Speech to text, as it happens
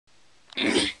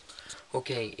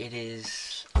Okay, it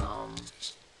is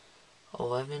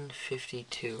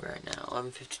 11:52 right now.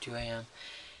 11:52 a.m.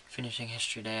 Finishing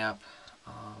history day up.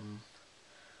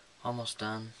 Almost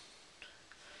done.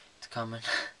 It's coming.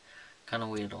 Kind of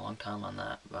waited a long time on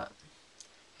that, but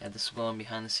yeah, this is going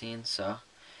behind the scenes. So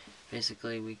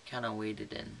basically, we kind of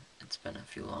waited, and it's been a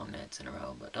few long nights in a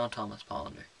row. But don't tell Miss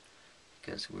Pollender,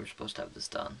 because we were supposed to have this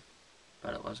done,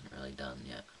 but it wasn't really done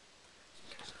yet.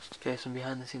 Okay, some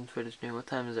behind the scenes footage new. What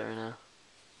time is it right now?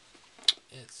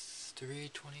 It's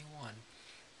 3:21.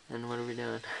 And what are we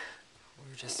doing?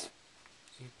 We're just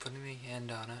putting the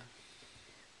hand on it.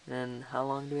 And how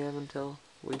long do we have until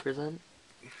we present?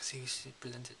 So you should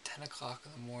present at 10 o'clock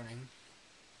in the morning.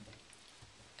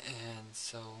 And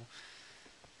so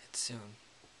it's soon.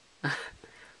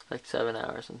 Like 7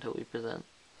 hours until we present.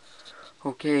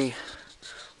 Okay,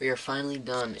 we are finally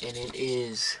done, and it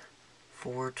is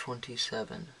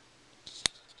 4:27.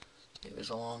 It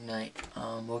was a long night.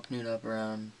 Woke Newt up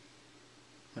around,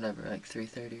 whatever, like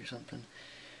 3:30 or something.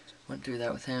 Went through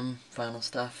that with him, final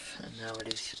stuff, and now it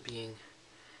is being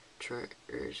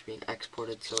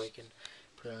exported so I can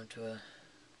put it onto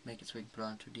make it so we can put it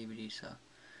onto a DVD. So,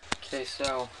 okay,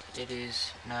 so it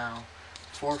is now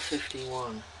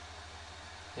 4:51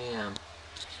 a.m.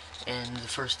 and the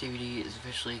first DVD is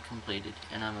officially completed,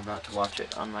 and I'm about to watch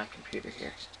it on my computer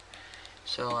here.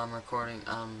 So I'm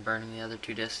burning the other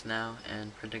 2 discs now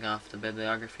and printing off the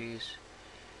bibliographies,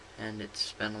 and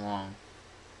it's been a long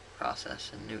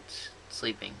process, and Newt's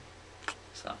sleeping,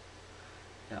 so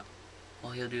yeah.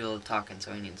 Well, he'll do all the talking,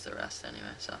 so he needs the rest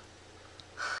anyway, so.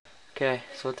 Okay,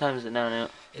 so what time is it now,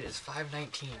 Newt? It is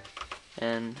 5:19.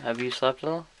 And have you slept at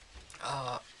all?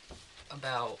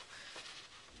 About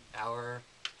hour,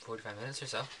 45 minutes or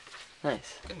so.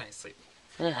 Nice. Good night's sleep.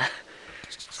 Yeah.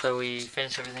 So we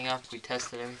finished everything up, we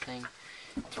tested everything.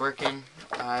 It's working.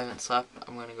 I haven't slept.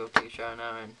 I'm gonna go take a shower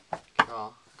now and get it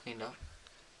all cleaned up.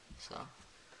 So,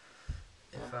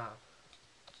 yeah.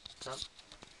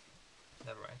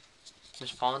 Never mind.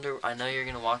 Miss Pollender, I know you're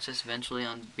gonna watch this eventually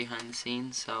on behind the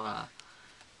scenes, so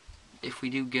if we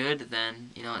do good,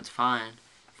 then you know it's fine.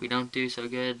 If we don't do so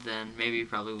good, then maybe we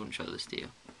probably wouldn't show this to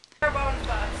you.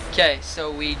 Okay, so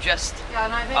we just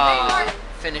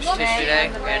finished history day.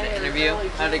 We had an interview.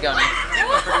 How did it go?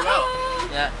 Pretty well.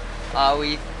 Yeah,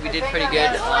 we did pretty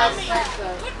good.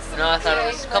 You know, I thought it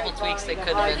was a couple tweaks that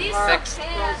could have been fixed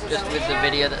just with the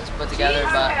video that was put together,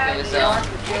 but it was all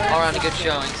around a good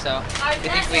showing. So we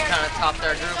think we kind of topped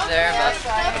our group there, but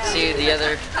let's see the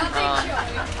other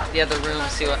room,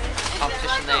 see what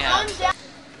competition they have.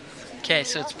 Okay,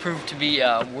 so it's proved to be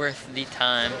worth the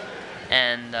time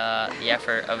and the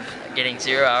effort of getting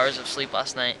 0 hours of sleep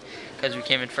last night because we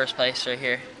came in first place right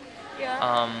here.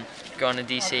 Yeah. Going to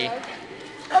DC.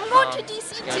 I'm going to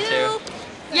DC too.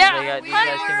 Yeah. These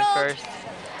guys came in first.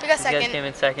 We got second. These guys came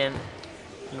in second.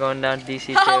 I'm going down to DC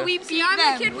too. Oh, we beat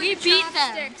them. We beat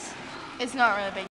them. It's not really big.